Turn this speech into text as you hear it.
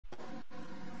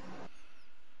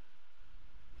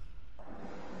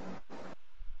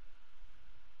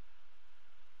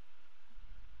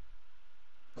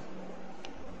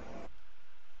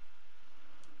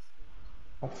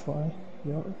fly.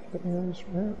 Y'all got me on this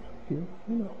ramp here,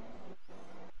 you know.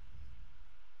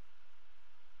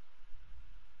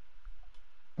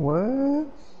 What?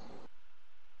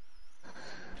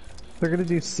 They're gonna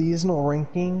do seasonal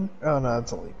ranking? Oh no,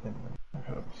 that's a leak.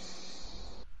 Okay.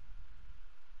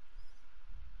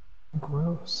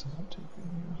 Gross. I'm not taking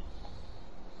you.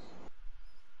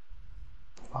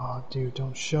 Oh, dude,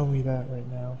 don't show me that right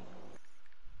now.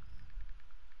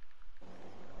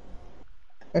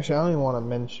 Actually, I don't even want to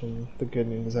mention the good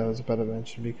news I was about to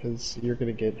mention because you're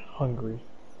gonna get hungry.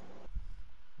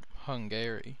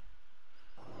 Hungary.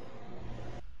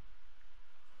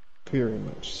 Very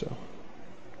much so.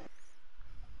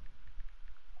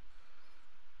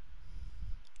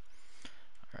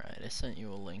 Alright, I sent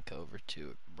you a link over to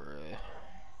it, bruh.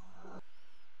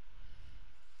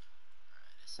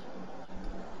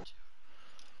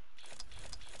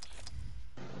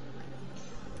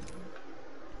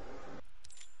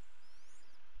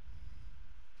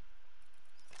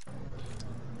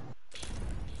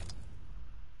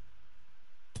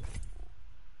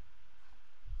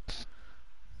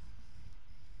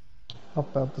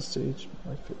 Hop out the stage,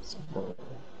 my face. Bro.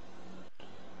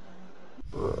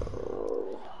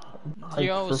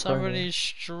 Yo, somebody's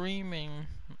streaming.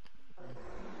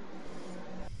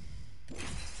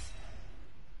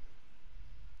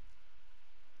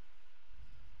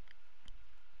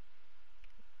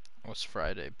 What's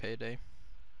Friday? Payday?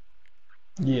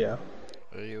 Yeah.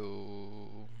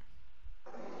 Yo.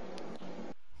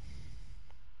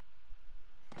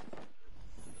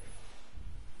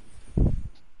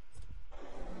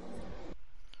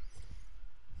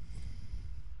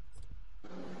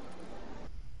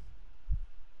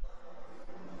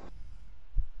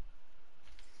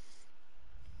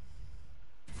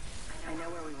 I know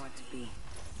where we want to be.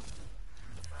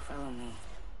 Follow me.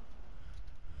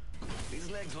 These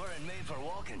legs weren't made for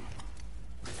walking.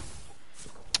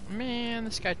 Man,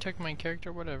 this guy took my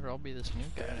character. Whatever, I'll be this new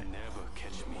guy. They'll never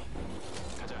catch me.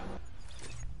 Kaja.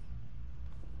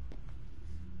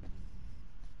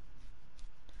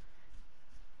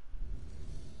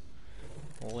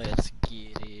 Let's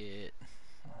get it.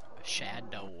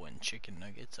 Shadow and Chicken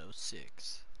Nuggets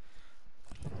 06.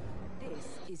 This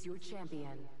is your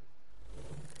champion.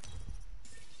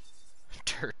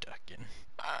 Turducken.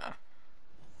 Ah.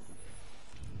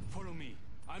 Follow me.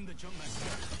 I'm the jump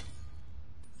master.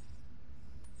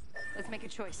 Let's make a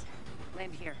choice.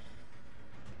 Land here.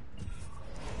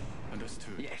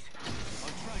 Understood. Yes. I'll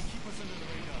try and keep us under the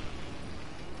radar.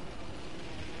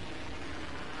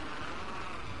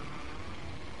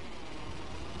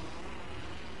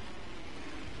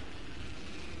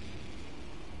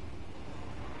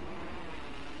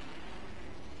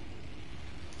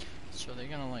 So they're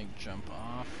gonna like jump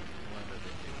off. What are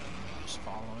they doing? Just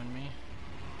following me?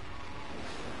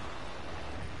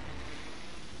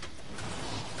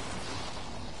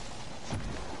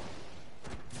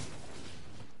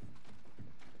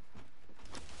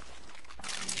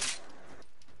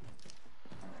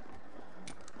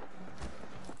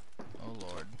 Oh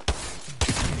lord.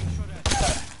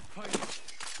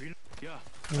 Yeah.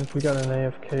 I think we got an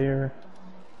AFK'er.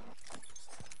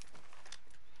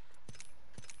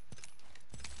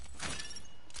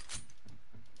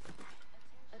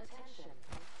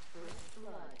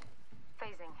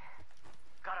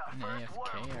 An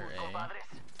AFK or A?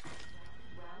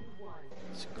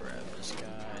 Let's grab this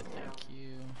guy, thank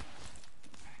you.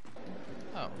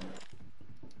 Oh.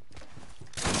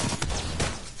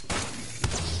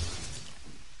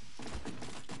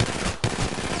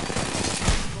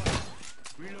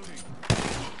 Reloading.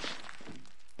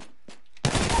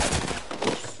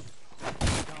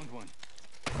 Found one.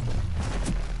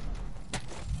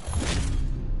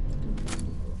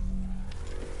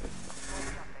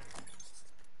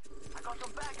 I got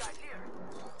some bad guys here.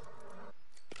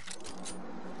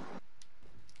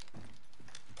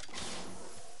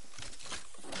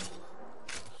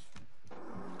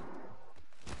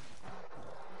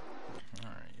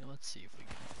 Alright, let's see if we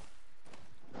can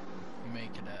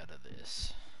make it out of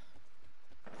this.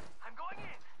 I'm going in.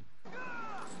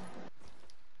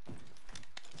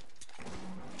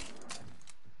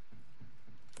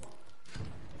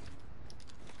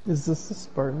 Is this the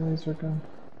Spartan laser gun?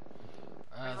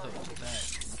 That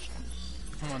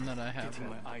one that I have Getting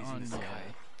my eyes in on the sky.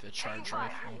 the charge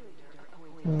rifle.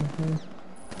 Mm-hmm.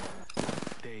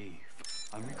 Dave,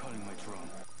 I'm recalling my drone.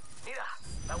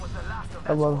 That was the last of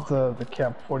I love the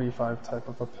Cap 45 type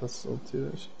of a pistol too.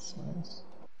 That shit's nice.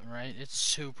 Right? It's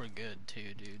super good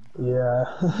too, dude. Yeah.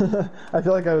 I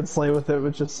feel like I would slay with it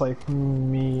with just like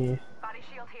me. Body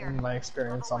shield here. in my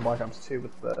experience on Black Ops 2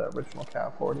 with the original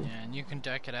Cat 40. Yeah, and you can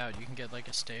deck it out. You can get like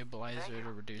a stabilizer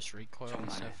to reduce recoil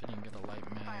and stuff, and you can get a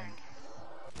light mag.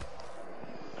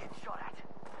 Shot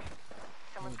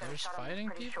at. Ooh, there's fighting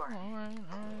people? Alright,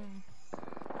 alright.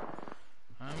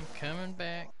 I'm coming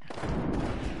back.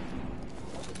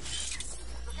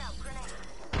 Look out,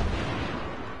 grenade.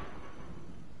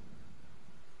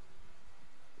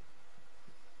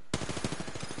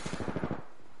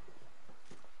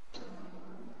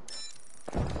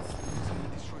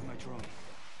 Someone destroyed my drone.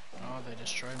 Oh, they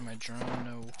destroyed my drone.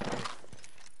 No way.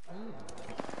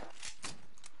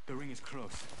 The ring is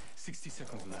close. 60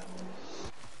 seconds left.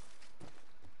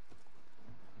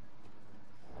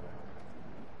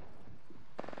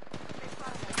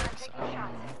 I don't know.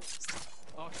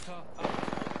 Octa up.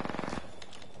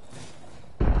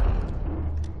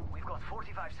 We've got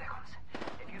 45 seconds.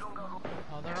 If you don't go home...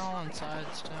 Oh, they're all inside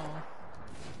still.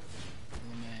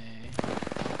 May.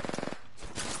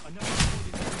 Another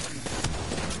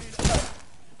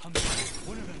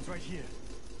one of them's right here.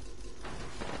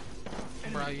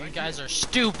 Bro, you guys are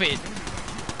stupid!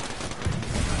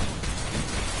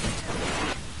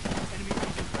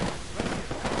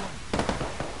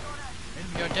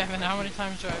 Yo, Devin, how many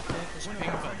times do I have to hit this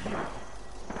ping button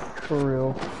For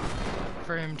real.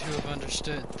 for him to have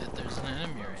understood that there's an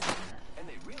enemy right there? And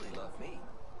they really love me.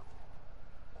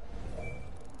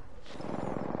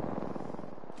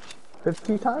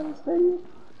 50 times, maybe?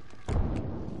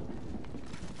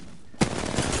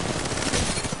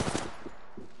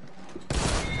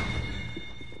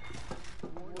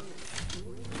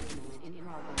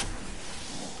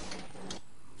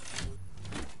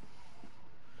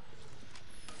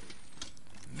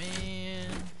 Man,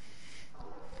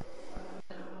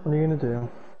 What are you gonna do?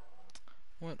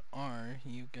 what are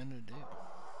you gonna do?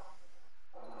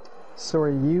 So are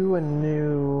you a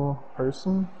new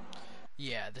person?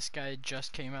 Yeah, this guy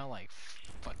just came out like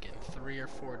fucking 3 or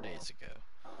 4 days ago.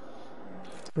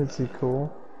 Is he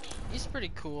cool? He's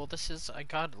pretty cool. I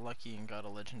got lucky and got a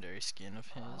legendary skin of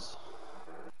his.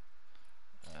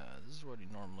 This is what he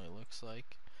normally looks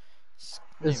like. His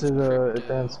Is it name's a Crypto.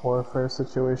 advanced warfare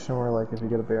situation where like if you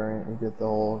get a variant you get the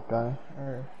whole guy?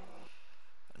 Or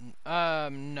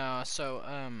No, so,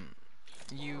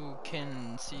 you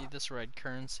can see this red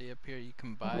currency up here. You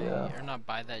can buy, Yeah. or not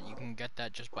buy that, you can get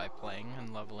that just by playing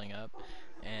and leveling up.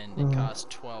 And it costs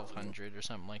 1,200 or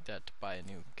something like that to buy a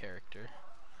new character.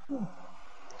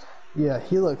 Yeah,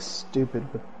 he looks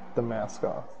stupid with the mask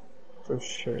off. For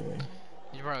sure.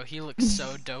 Bro, he looks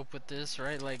so dope with this,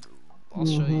 right? Like, I'll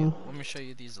show you, let me show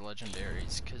you these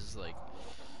legendaries, cause like,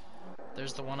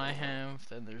 there's the one I have,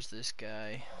 then there's this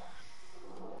guy.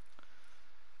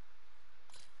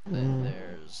 Then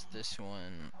there's this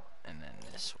one, and then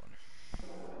this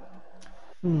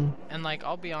one. And like,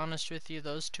 I'll be honest with you,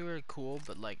 those two are cool,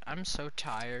 but like, I'm so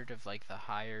tired of like the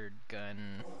hired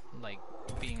gun, like,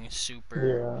 being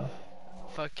super Yeah.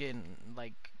 fucking,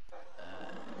 like,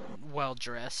 well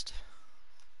dressed.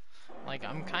 Like,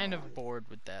 I'm kind of bored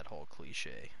with that whole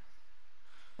cliche.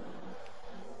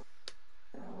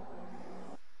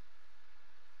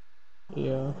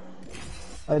 Yeah.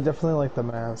 I definitely like the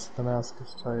mask. The mask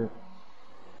is tight.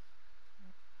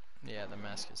 Yeah, the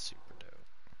mask is super dope.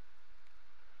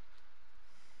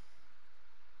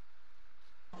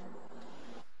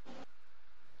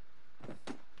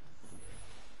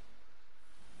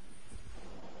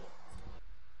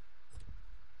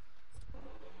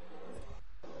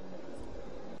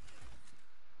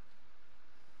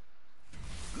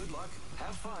 Good luck.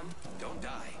 Have fun. Don't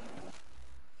die.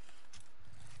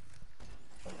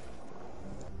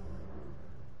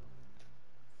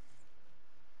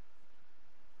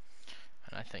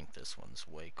 And I think this one's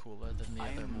way cooler than the I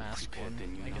other am more mask prepared one.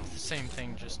 than you Like, know. it's the same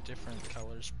thing, just different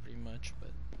colors pretty much, but...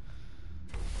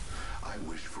 I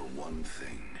wish for one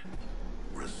thing.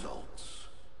 Results.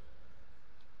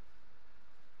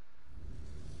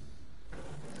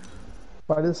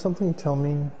 Why does something tell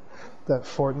me that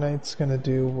Fortnite's gonna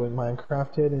do what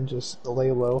Minecraft did and just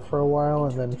lay low for a while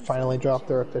and then finally drop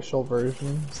their official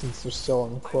version since they're still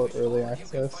in quote early You can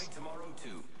access? fight tomorrow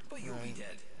too, but you'll be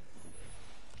dead.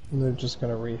 And they're just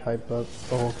gonna re-hype up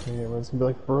the whole community. It's gonna be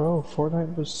like, bro,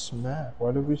 Fortnite was smack.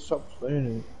 Why did we stop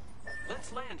playing it?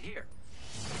 Let's land here.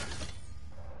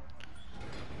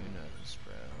 Who knows,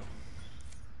 bro?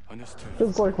 Understood.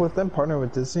 It's like with them partnering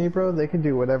with Disney, bro, they can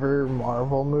do whatever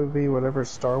Marvel movie, whatever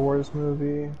Star Wars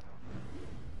movie.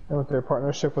 And with their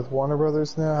partnership with Warner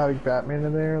Brothers now, having Batman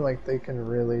in there, like they can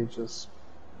really just,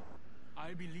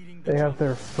 I'll be leading the they have jump.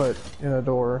 their foot in a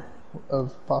door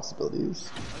of possibilities.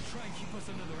 I'll try and keep us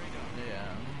under the radar.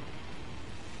 Yeah.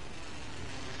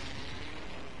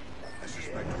 I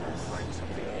suspect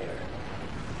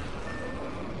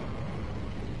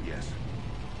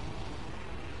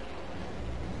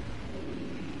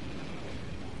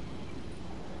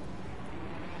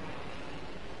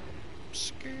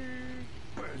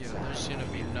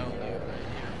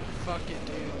fuck it,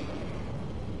 dude.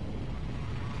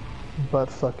 But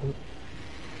fuck it.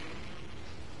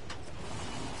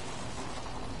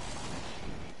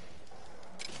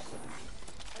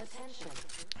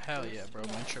 Hell yeah, bro.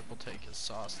 My triple take is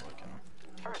sauce looking.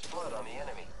 First blood on the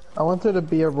enemy. I want there to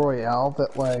be a royale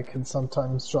that like can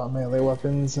sometimes drop melee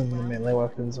weapons and the melee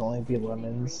weapons only be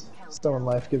lemons. So when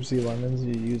life gives you lemons,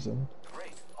 you use them.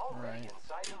 Great. Already Right.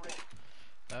 inside the ring.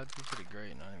 That would be pretty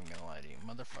great, not even gonna lie to you.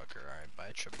 Motherfucker, alright, buy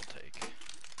a triple take.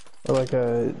 Or like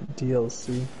a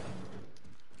DLC.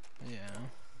 Yeah.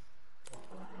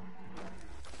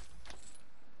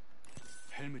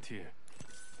 Helmet here.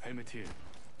 Helmet here.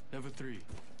 Level 3.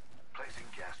 Placing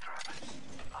gas trap.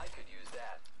 I could use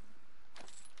that.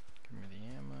 Give me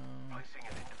the ammo. Placing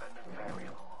an independent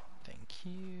variable. Thank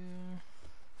you.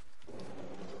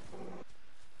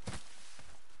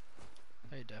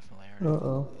 They definitely already.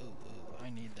 Uh-oh. Ooh, I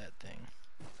need that thing.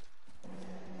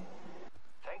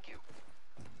 Thank you.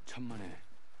 천만에.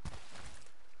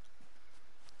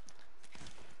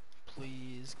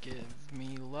 Please give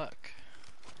me luck.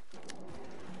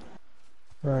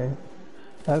 Right.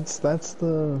 That's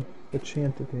the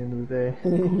chant at the end of the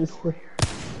day. Just like,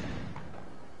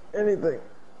 anything.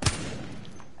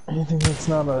 Anything that's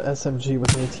not a SMG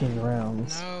with 18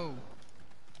 rounds. No.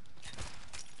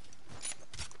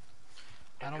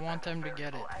 I don't want them to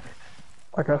get it.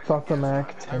 Like I thought the Mac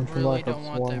I 10 from really like a don't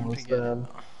want 1 them was to get dead.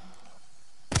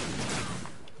 it.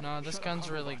 No, this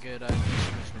gun's really good. I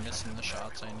just was missing the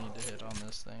shots I need to hit on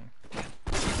this thing.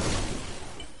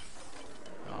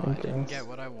 Oh, I didn't get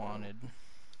what I wanted.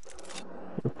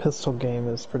 The pistol game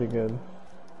is pretty good.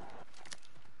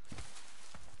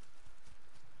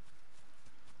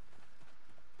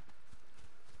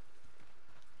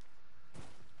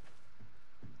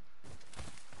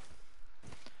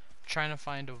 Trying to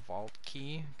find a vault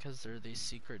key because there are these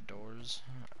secret doors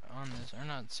on this, or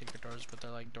not secret doors, but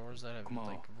they're like doors that have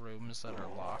like rooms that are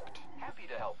locked, Happy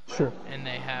to help. Sure. and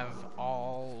they have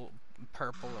all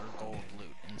purple or gold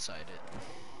loot inside it.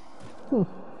 Hmm.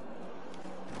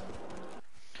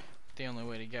 The only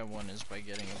way to get one is by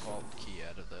getting a vault key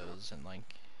out of those, and like,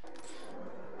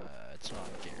 it's not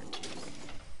guaranteed.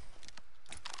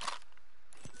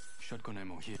 Shotgun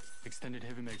ammo here. Extended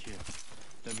heavy mag here.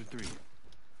 Level 3.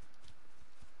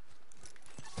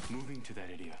 Moving to that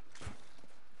area.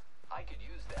 I could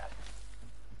use that.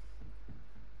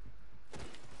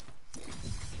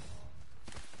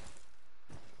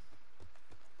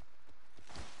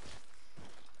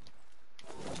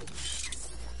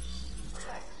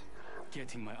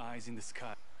 Getting my eyes in the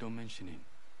sky. Don't mention it.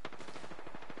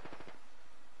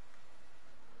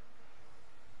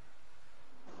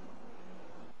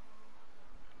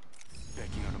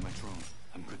 Backing out of my drone.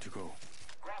 I'm good to go.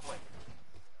 Grappling.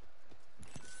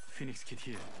 Phoenix kit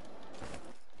here.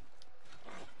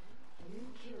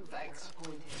 Thanks.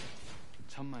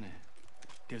 천만에.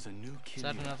 There's a new kill. Is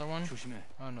that here. another one? 조심해.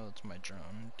 Oh no, it's my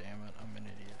drone. Damn it, I'm an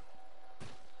idiot.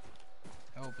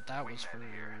 Oh, but that was for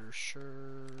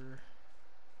sure.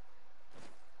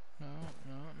 No.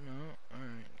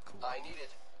 Alright, cool. I need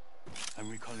it. I'm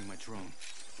recalling my drone.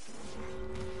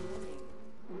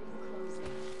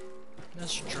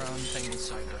 This drone thing is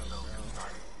so dope, bro.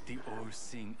 The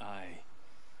all-seeing eye.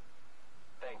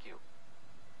 Thank you.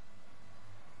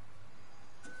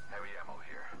 Heavy ammo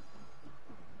here.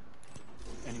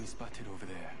 Enemy spotted over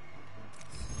there.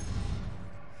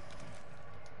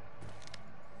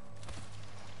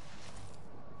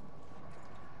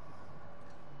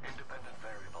 Independent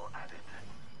variable added.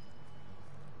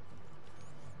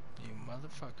 You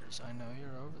motherfuckers, I know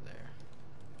you're over there.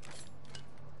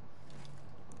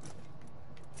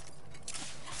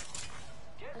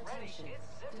 Get ready. It's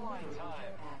zipline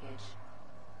time.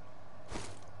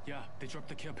 Yeah, they dropped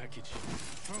the care package.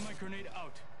 Throw my grenade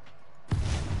out.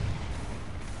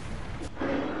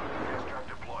 Gas trap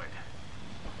deployed.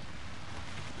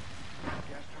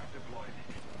 Gas trap deployed.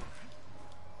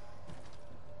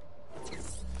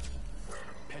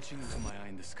 Patching into my eye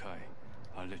in the sky.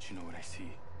 I'll let you know what I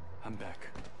see. I'm back.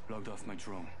 Logged off my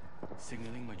drone.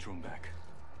 Signaling my drone back.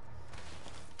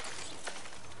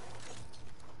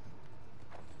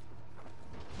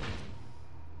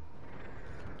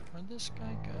 Where'd this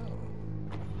guy go?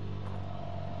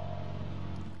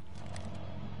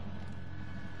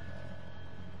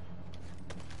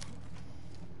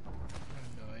 I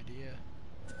have no idea.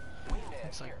 Wingman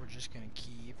Looks like here. we're just gonna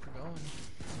keep going.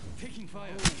 Taking fire.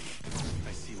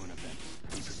 I see one of them.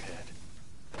 Be prepared.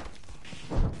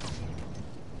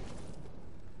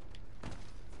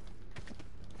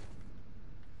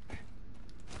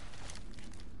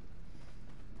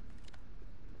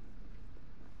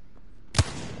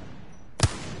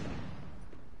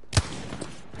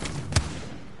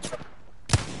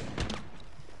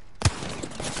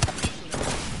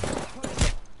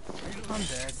 I'm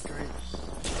dead. Great.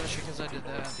 Especially because I did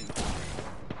that.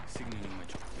 Signaling my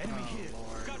drone. Enemy Oh, here.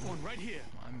 Lord. Got one right here.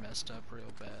 I messed up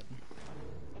real bad.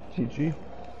 GG.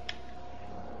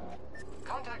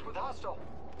 Contact with hostile.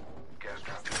 Gas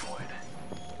trap deployed.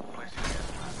 Placing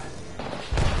gas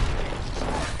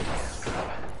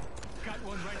trap. Got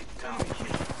one right. Enemy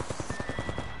here.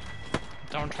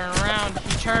 Don't turn around. He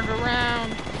turned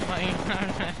around. Like,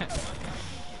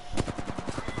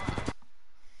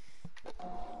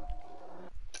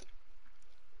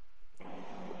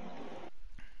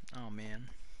 oh man,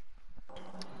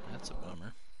 that's a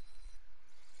bummer.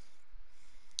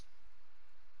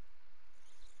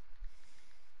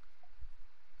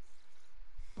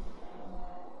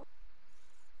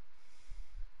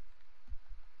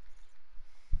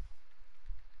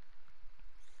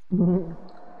 Alright,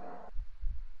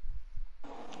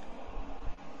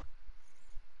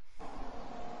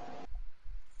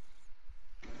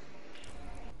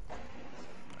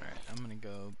 I'm gonna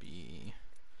go be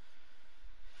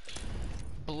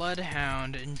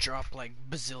Bloodhound and drop like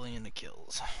bazillion of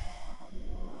kills.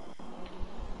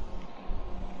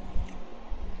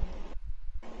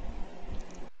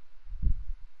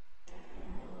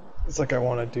 It's like I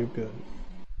want to do good.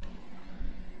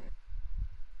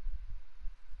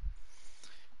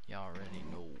 Y'all already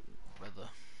know, brother.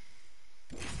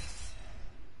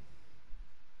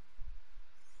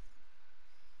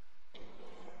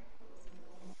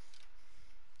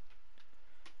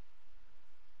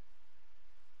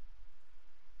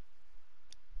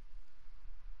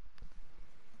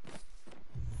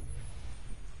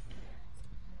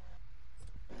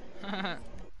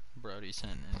 Brody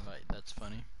sent an invite, that's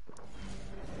funny.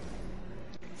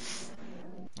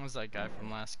 That was that guy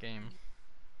from last game.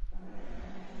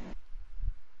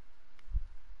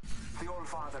 The All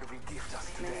Father will gift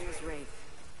us My today. name is Wraith,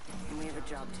 and we have a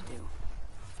job to do.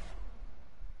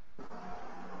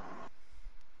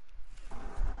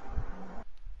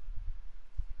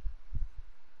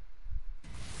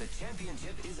 The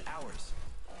championship is ours.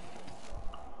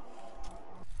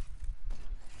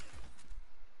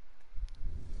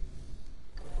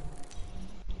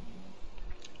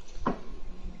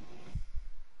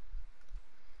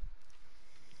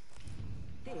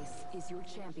 This is your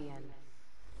champion.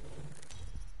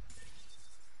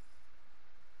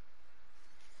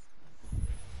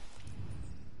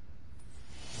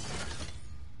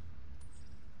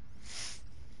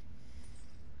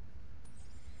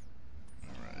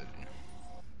 Alright.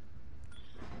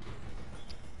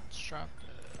 Let's drop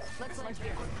that. Let's land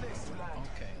here.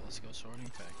 Okay, let's go sorting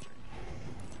factory.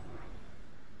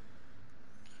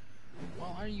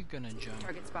 Well, are you gonna jump?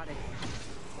 Target spotted.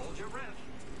 Hold your breath.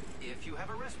 If you have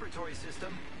a respiratory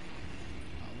system,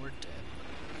 Oh, we're dead.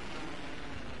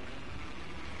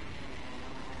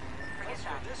 Forget let's go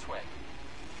that. this way.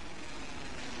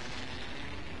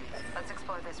 Let's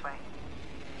explore this way.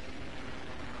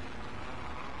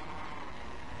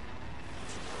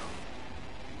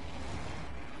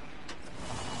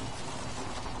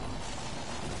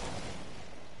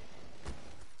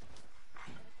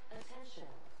 Attention.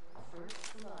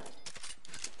 First blood.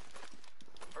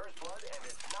 First blood, and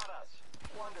it's not us.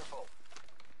 Wonderful.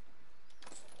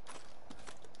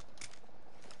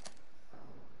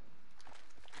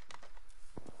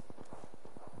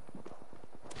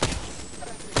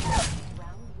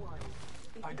 Round one.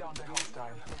 I downed the hostile.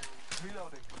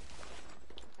 Reloading.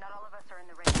 Not all of us are in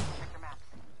the range. Check your maps.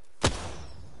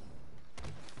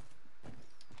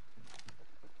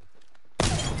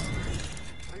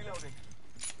 Reloading.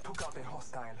 Took out a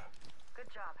hostile. Good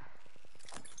job.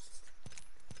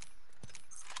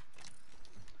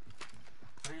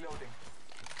 Reloading.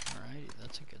 Alrighty,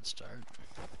 that's a good start.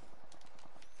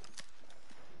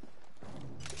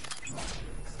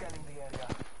 Scanning the area.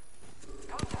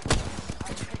 Contact.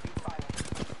 I'm taking fire.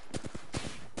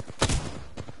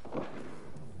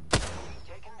 Enemy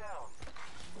taken down.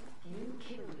 New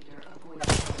kill leader appointed.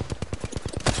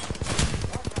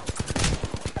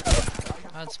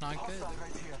 That's not good. Hostile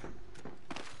right here.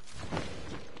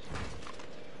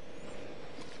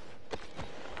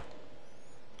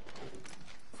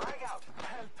 Frag out.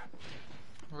 Help.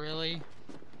 Really?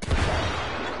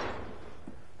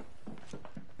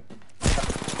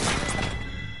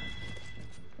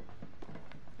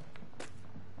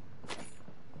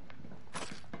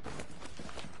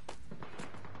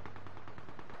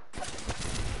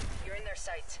 You're in their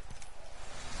sights.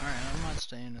 Alright, I'm not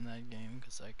staying in that game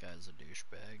because that guy's a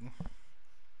douchebag.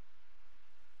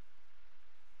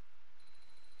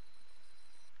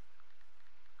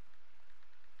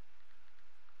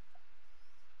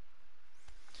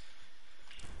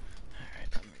 Alright,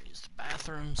 I'm gonna use the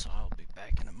bathroom, so I'll be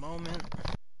back in a moment.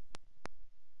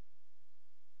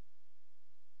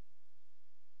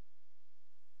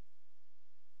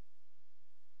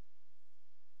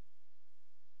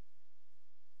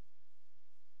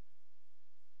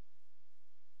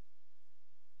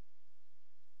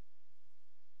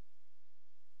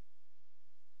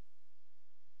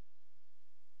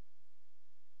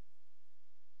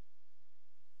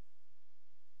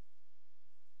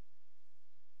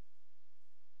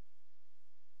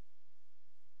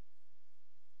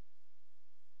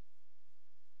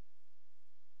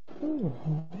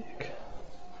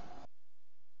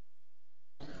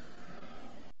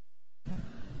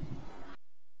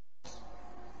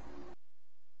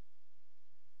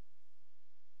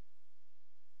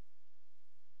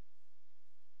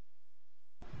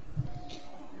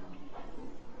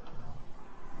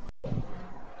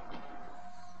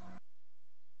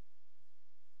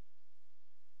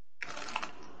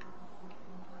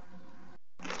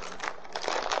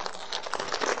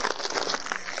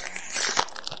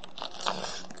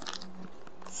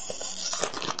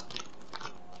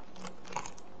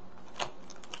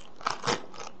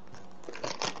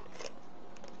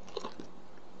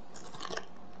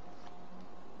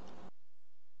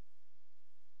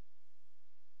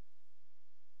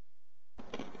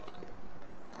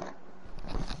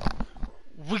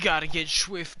 We gotta get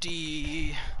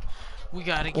swifty. We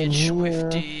gotta get In here.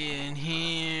 swifty in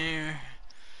here.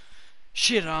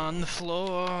 Shit on the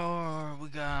floor. We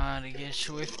gotta get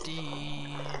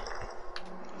swifty.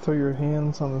 Throw your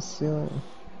hands on the ceiling.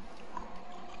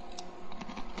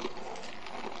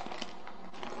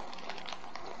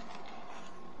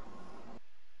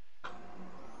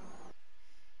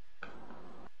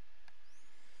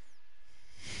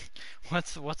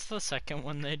 What's the second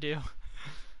one they do?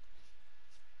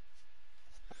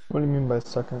 What do you mean by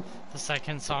second? The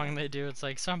second song they do, it's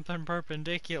like something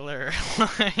perpendicular.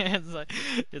 It's like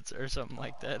it's or something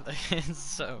like that. Like, it's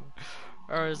so,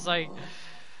 or it's like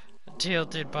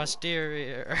tilted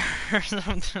posterior or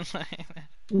something like that.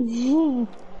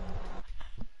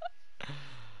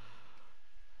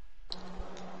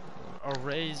 Or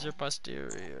raise your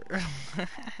posterior.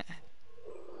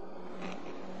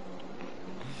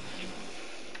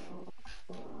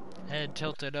 Head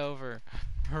tilted over,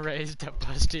 raised up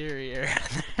posterior.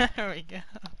 There we go.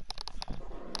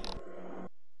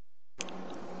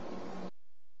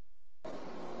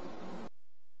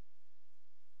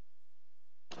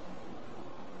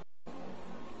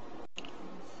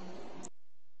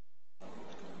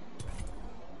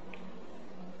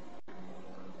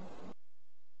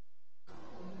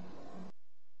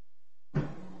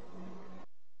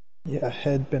 Yeah,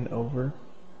 head bent over.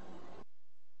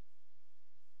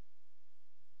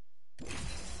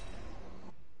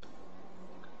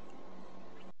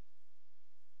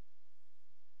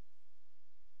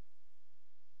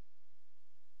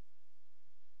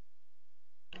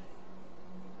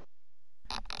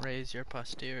 Raise your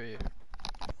posterior.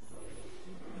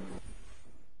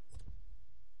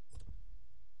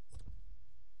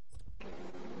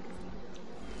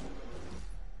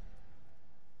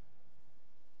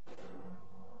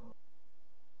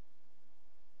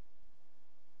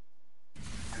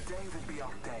 Today will be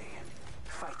our day.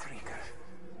 Fight, Rieger.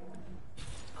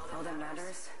 All that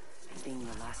matters is being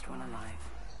the last one alive.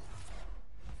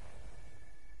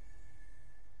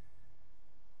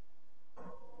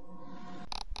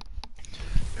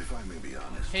 If I may be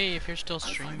honest, Hey, if you're still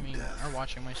find streaming death or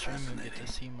watching my stream, you'll get to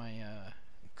fascinating. see my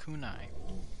kunai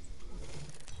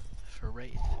for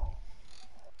Wraith.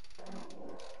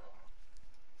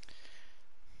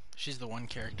 She's the one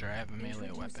character I have a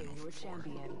melee weapon for,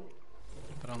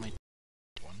 but only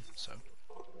one, so.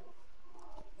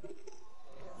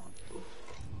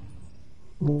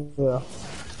 Yeah.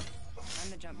 I'm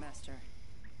the jump master.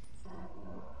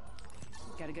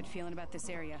 Got a good feeling about this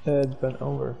area. Head bent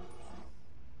over.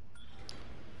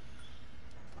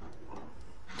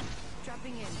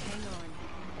 Dropping in, hang on.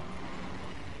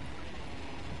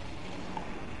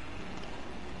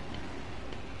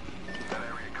 That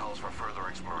area calls for further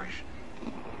exploration.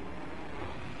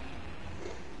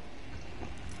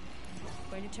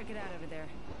 Going to check it out over there.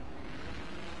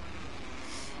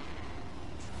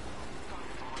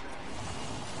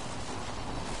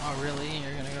 Oh really?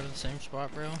 You're gonna go to the same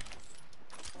spot, bro?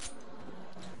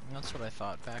 That's what I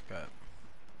thought. Back up.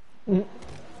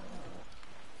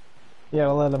 Yeah,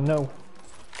 I'll let him know.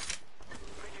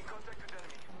 Making contact with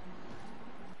enemy.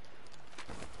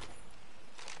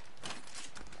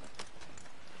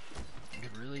 I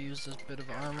could really use this bit of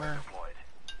armor.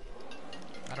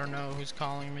 I don't know who's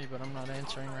calling me, but I'm not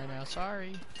answering right now.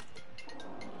 Sorry.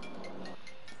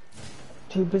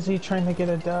 Too busy trying to get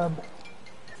a dub.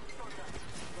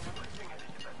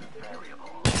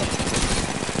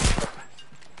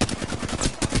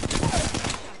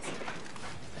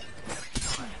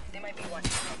 They might be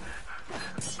watching.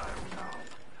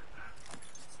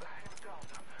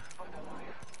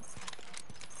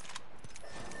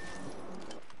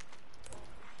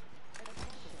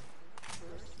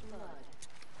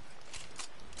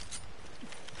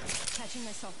 Catching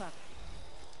myself up.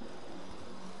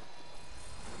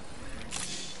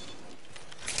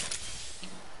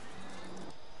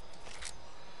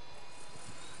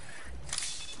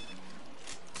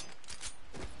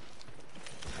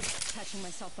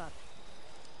 yourself up.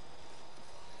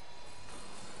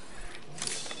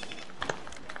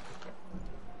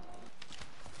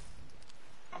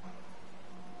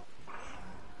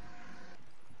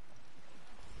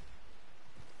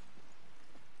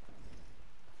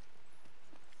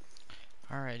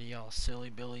 Alrighty, y'all silly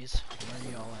billies.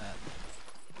 Where y'all at?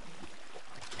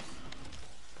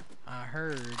 I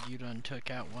heard you done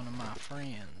took out one of my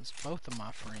friends. Both of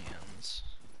my friends.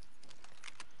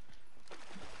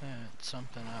 That's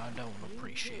something I don't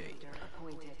appreciate.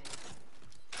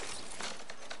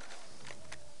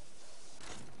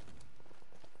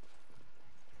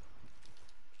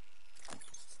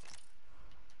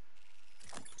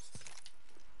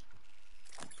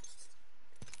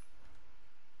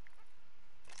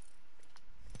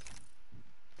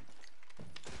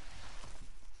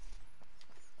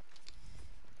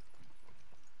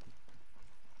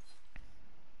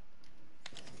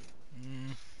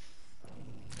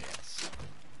 Yes.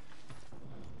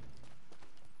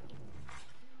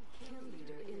 Kill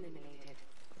leader eliminated.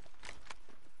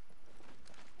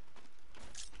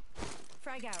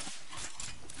 Frag out.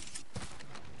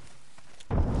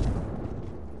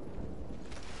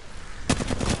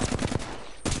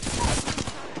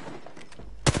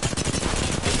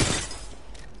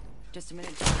 Just a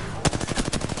minute. So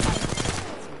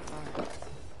far.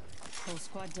 Whole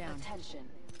squad down. Attention.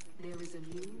 There is a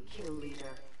new kill leader.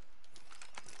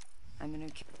 I'm a new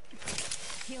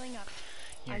healing up.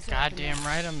 You're Eyes are goddamn open.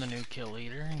 right I'm the new kill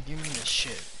leader. Give me this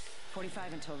shit.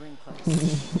 45 until ring close.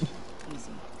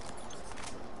 Easy.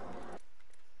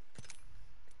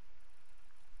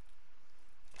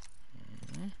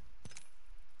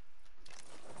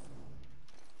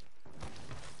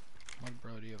 What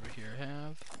Brody over here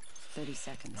have? 30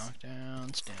 seconds.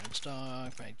 Knockdown, standard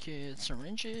stock, med kits,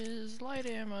 syringes, light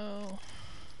ammo.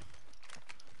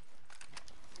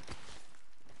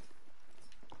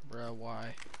 Bruh,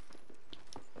 why?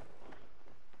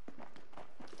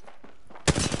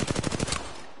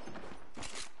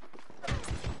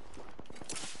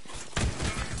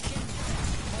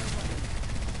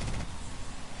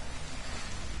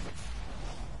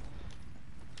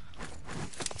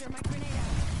 Throw my grenade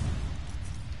out.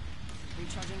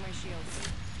 Recharging my shields.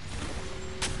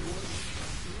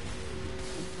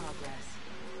 In progress.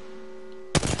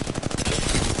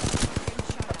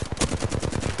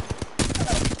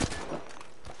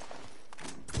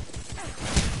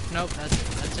 Nope,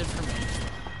 that's it for me.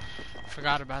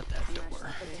 Forgot about that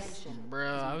door. Bro,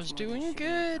 I was doing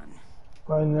good.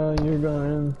 I know you're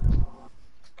going.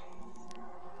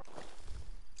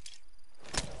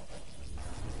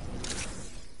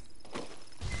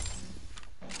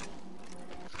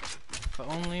 If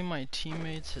only my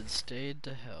teammates had stayed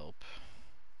to help.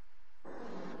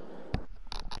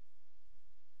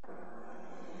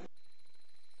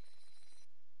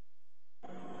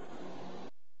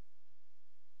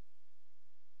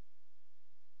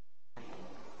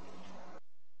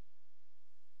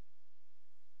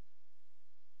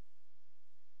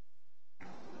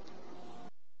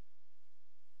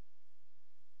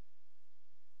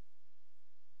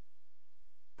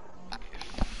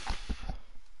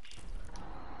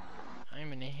 I'm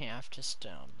gonna have to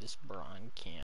stop this Bron camp.